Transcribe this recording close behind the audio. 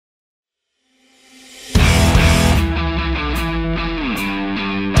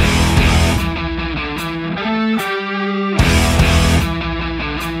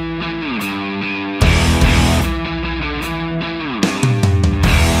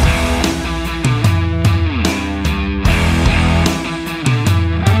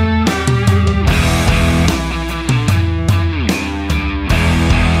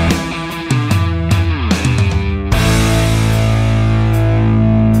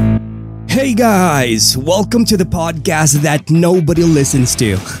Hey guys, welcome to the podcast that nobody listens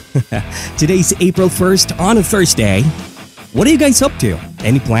to. Today's April 1st on a Thursday. What are you guys up to?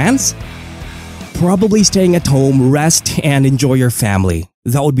 Any plans? Probably staying at home, rest, and enjoy your family.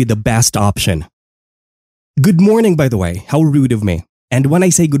 That would be the best option. Good morning, by the way. How rude of me. And when I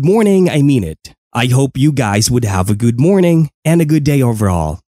say good morning, I mean it. I hope you guys would have a good morning and a good day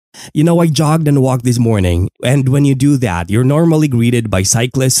overall. You know, I jogged and walked this morning, and when you do that, you're normally greeted by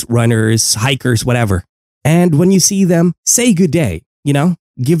cyclists, runners, hikers, whatever. And when you see them, say good day,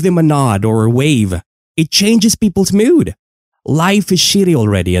 give them a nod or a wave. It changes people's mood. Life is shitty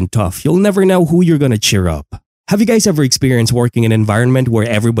already and tough. You'll never know who you're gonna cheer up. Have you guys ever experienced working in an environment where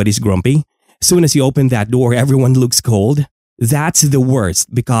everybody's grumpy? As soon as you open that door, everyone looks cold? That's the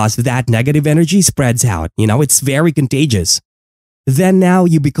worst because that negative energy spreads out. It's very contagious. Then now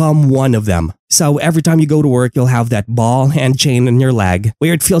you become one of them. So every time you go to work, you'll have that ball and chain in your leg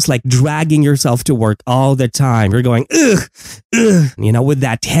where it feels like dragging yourself to work all the time. You're going, ugh, with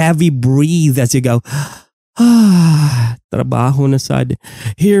that heavy breathe as you go, trabaho na sad.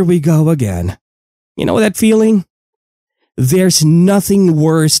 Here we go again. You know that feeling? There's nothing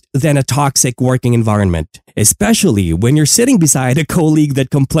worse than a toxic working environment, especially when you're sitting beside a colleague that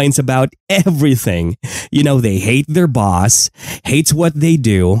complains about everything. They hate their boss, hates what they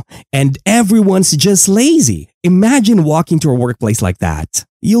do, and everyone's just lazy. Imagine walking to a workplace like that.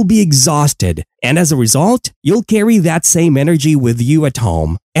 You'll be exhausted, and as a result, you'll carry that same energy with you at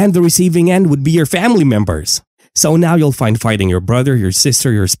home, and the receiving end would be your family members. So now you'll find fighting your brother, your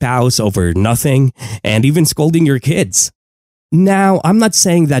sister, your spouse over nothing, and even scolding your kids. Now, I'm not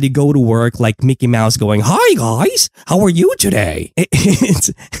saying that you go to work like Mickey Mouse going, "Hi guys, how are you today?"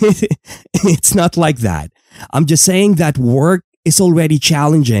 It's not like that. I'm just saying that work is already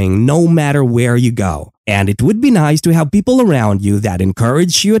challenging no matter where you go. And it would be nice to have people around you that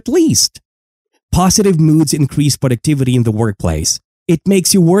encourage you at least. Positive moods increase productivity in the workplace. It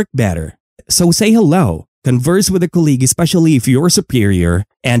makes you work better. So say hello. Converse with a colleague, especially if you're superior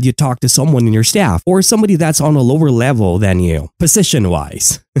and you talk to someone in your staff or somebody that's on a lower level than you,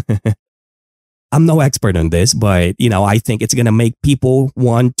 position-wise. I'm no expert on this, but I think it's going to make people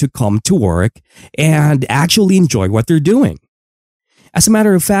want to come to work and actually enjoy what they're doing. As a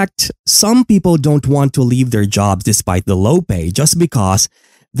matter of fact, some people don't want to leave their jobs despite the low pay just because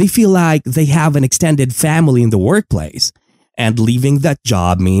they feel like they have an extended family in the workplace. And leaving that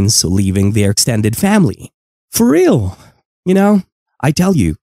job means leaving their extended family. For real. I tell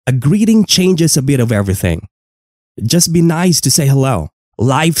you, a greeting changes a bit of everything. Just be nice to say hello.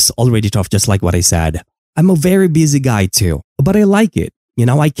 Life's already tough, just like what I said. I'm a very busy guy too, but I like it.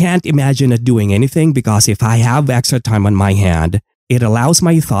 I can't imagine not doing anything because if I have extra time on my hand, it allows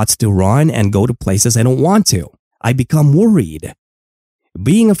my thoughts to run and go to places I don't want to. I become worried.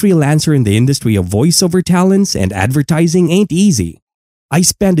 Being a freelancer in the industry of voiceover talents and advertising ain't easy. I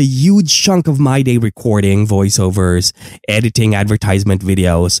spend a huge chunk of my day recording voiceovers, editing advertisement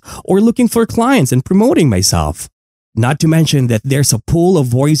videos, or looking for clients and promoting myself. Not to mention that there's a pool of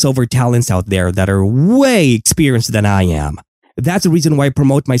voiceover talents out there that are way experienced than I am. That's the reason why I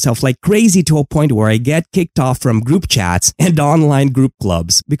promote myself like crazy to a point where I get kicked off from group chats and online group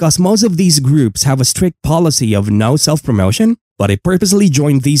clubs because most of these groups have a strict policy of no self-promotion. But I purposely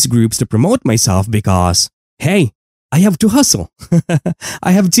joined these groups to promote myself because, hey, I have to hustle.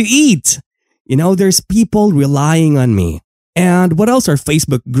 I have to eat. There's people relying on me. And what else are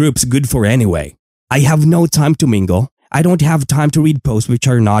Facebook groups good for anyway? I have no time to mingle. I don't have time to read posts which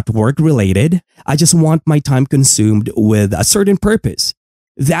are not work related. I just want my time consumed with a certain purpose.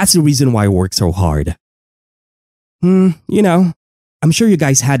 That's the reason why I work so hard. I'm sure you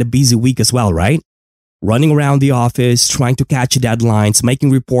guys had a busy week as well, right? Running around the office, trying to catch deadlines, making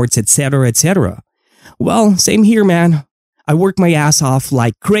reports, etc., etc. Well, same here, man. I work my ass off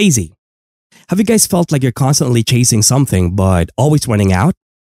like crazy. Have you guys felt like you're constantly chasing something but always running out?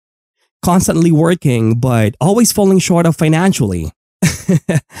 Constantly working but always falling short of financially?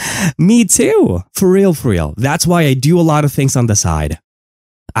 Me too. For real. That's why I do a lot of things on the side.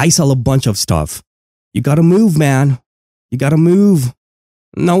 I sell a bunch of stuff. You gotta move, man. You gotta move.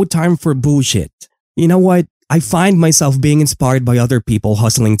 No time for bullshit. You know what? I find myself being inspired by other people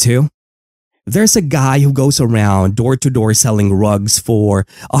hustling too. There's a guy who goes around door to door selling rugs for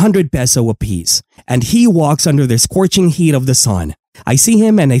 100 peso a piece, and he walks under the scorching heat of the sun. I see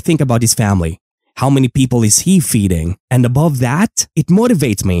him and I think about his family. How many people is he feeding? And above that, it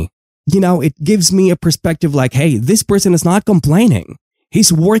motivates me. It gives me a perspective like, hey, this person is not complaining.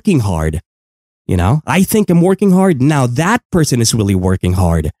 He's working hard. I think I'm working hard. Now that person is really working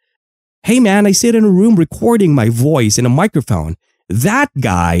hard. Hey man, I sit in a room recording my voice in a microphone. That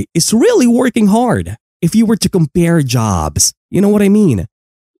guy is really working hard. If you were to compare jobs, you know what I mean?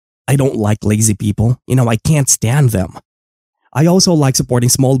 I don't like lazy people. I can't stand them. I also like supporting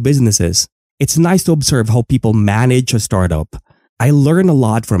small businesses. It's nice to observe how people manage a startup. I learn a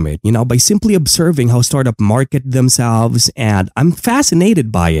lot from it, by simply observing how startup market themselves, and I'm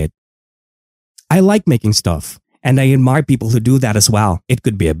fascinated by it. I like making stuff, and I admire people who do that as well. It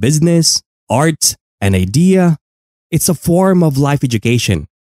could be a business, art, an idea. It's a form of life education.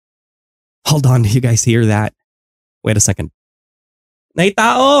 Hold on, do you guys hear that? Wait a second.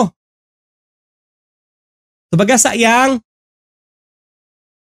 Naitao! Sabagasa, Yang?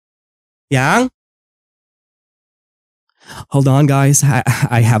 Yang? Hold on, guys.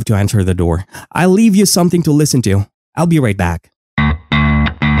 I have to answer the door. I'll leave you something to listen to. I'll be right back.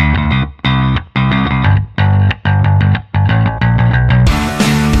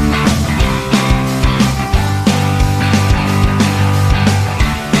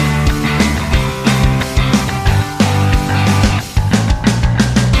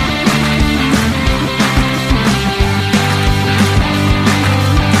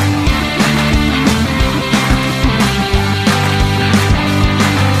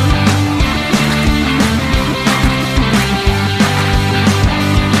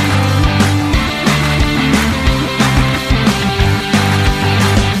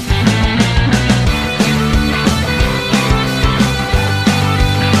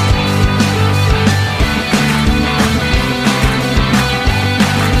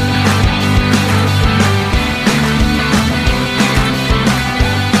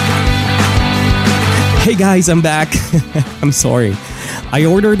 Hey guys, I'm back. I'm sorry. I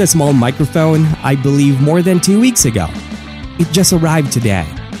ordered a small microphone, I believe more than 2 weeks ago. It just arrived today.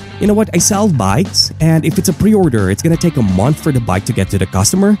 You know what? I sell bikes, and if it's a pre-order, it's gonna take a month for the bike to get to the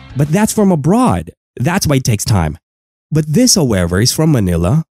customer, but that's from abroad. That's why it takes time. But this, however, is from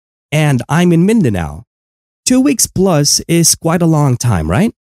Manila, and I'm in Mindanao. 2 weeks plus is quite a long time,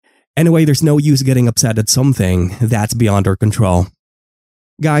 right? Anyway, there's no use getting upset at something that's beyond our control.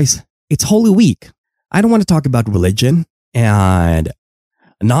 Guys, it's Holy Week. I don't want to talk about religion, and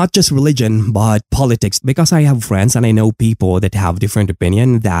not just religion, but politics, because I have friends and I know people that have different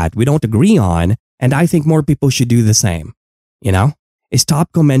opinion that we don't agree on, and I think more people should do the same.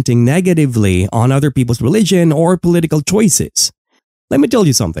 Stop commenting negatively on other people's religion or political choices. Let me tell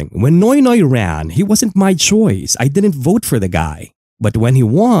you something. When Noy Noy ran, he wasn't my choice. I didn't vote for the guy. But when he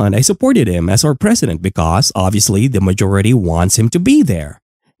won, I supported him as our president because obviously the majority wants him to be there.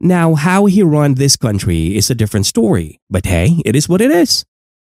 Now, how he run this country is a different story, but hey, it is what it is.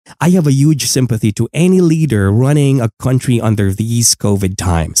 I have a huge sympathy to any leader running a country under these COVID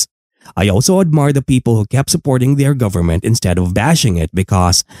times. I also admire the people who kept supporting their government instead of bashing it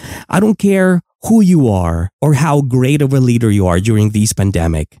because I don't care who you are or how great of a leader you are during this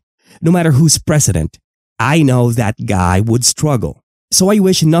pandemic. No matter who's president, I know that guy would struggle. So I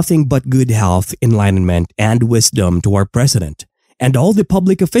wish nothing but good health, enlightenment, and wisdom to our president. And all the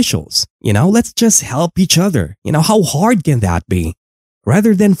public officials, let's just help each other. How hard can that be?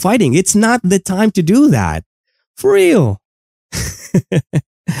 Rather than fighting, it's not the time to do that. For real.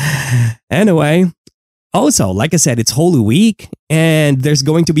 Anyway, also, like I said, it's Holy Week, and there's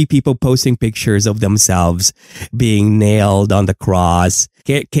going to be people posting pictures of themselves being nailed on the cross,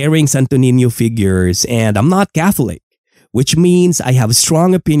 carrying Santo Niño figures, and I'm not Catholic, which means I have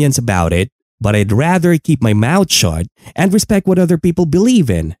strong opinions about it. But I'd rather keep my mouth shut and respect what other people believe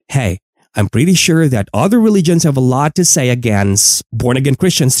in. Hey, I'm pretty sure that other religions have a lot to say against born-again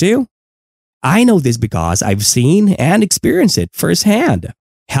Christians too. I know this because I've seen and experienced it firsthand.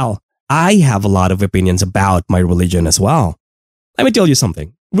 Hell, I have a lot of opinions about my religion as well. Let me tell you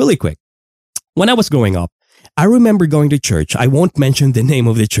something, really quick. When I was growing up, I remember going to church. I won't mention the name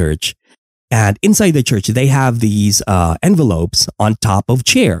of the church. And inside the church, they have these envelopes on top of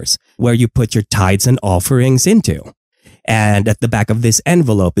chairs where you put your tithes and offerings into. And at the back of this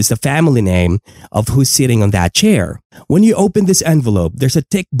envelope is the family name of who's sitting on that chair. When you open this envelope, there's a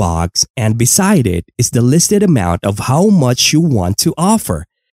tick box, and beside it is the listed amount of how much you want to offer.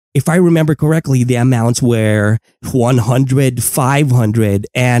 If I remember correctly, the amounts were 100, 500,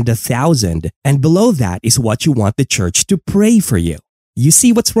 and 1,000. And below that is what you want the church to pray for you. You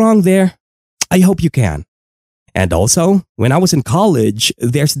see what's wrong there? I hope you can. And also, when I was in college,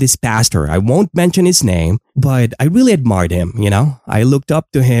 there's this pastor. I won't mention his name, but I really admired him, I looked up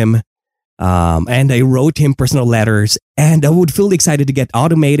to him, and I wrote him personal letters, and I would feel excited to get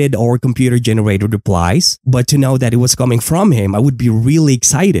automated or computer-generated replies. But to know that it was coming from him, I would be really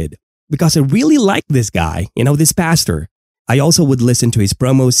excited because I really like this guy, this pastor. I also would listen to his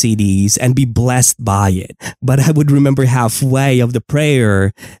promo CDs and be blessed by it. But I would remember halfway of the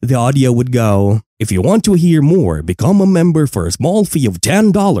prayer, the audio would go, "If you want to hear more, become a member for a small fee of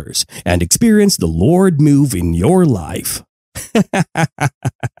 $10 and experience the Lord move in your life."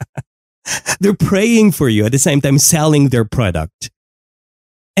 They're praying for you at the same time selling their product.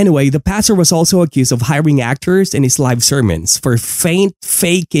 Anyway, the pastor was also accused of hiring actors in his live sermons for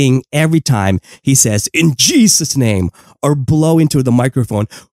faking every time he says, "In Jesus' name," or blow into the microphone,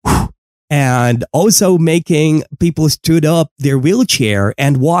 and also making people stood up their wheelchair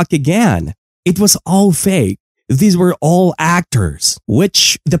and walk again. It was all fake. These were all actors,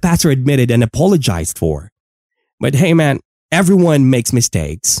 which the pastor admitted and apologized for. But hey man, everyone makes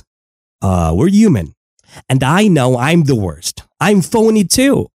mistakes. We're human. And I know I'm the worst. I'm phony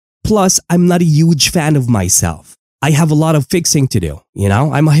too. Plus, I'm not a huge fan of myself. I have a lot of fixing to do.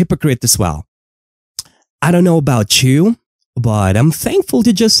 I'm a hypocrite as well. I don't know about you, but I'm thankful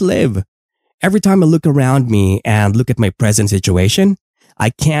to just live. Every time I look around me and look at my present situation, I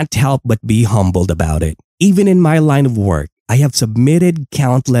can't help but be humbled about it. Even in my line of work, I have submitted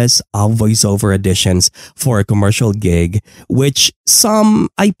countless voiceover auditions for a commercial gig, which some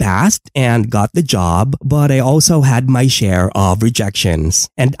I passed and got the job, but I also had my share of rejections.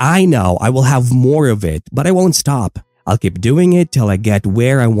 And I know I will have more of it, but I won't stop. I'll keep doing it till I get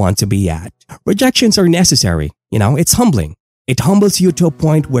where I want to be at. Rejections are necessary. It's humbling. It humbles you to a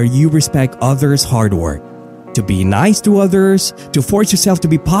point where you respect others' hard work. To be nice to others, to force yourself to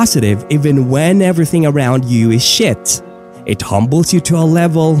be positive even when everything around you is shit. It humbles you to a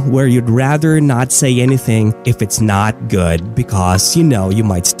level where you'd rather not say anything if it's not good because you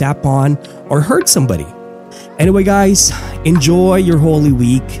might step on or hurt somebody. Anyway guys, enjoy your Holy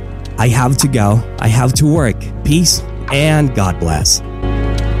Week. I have to go. I have to work. Peace and God bless.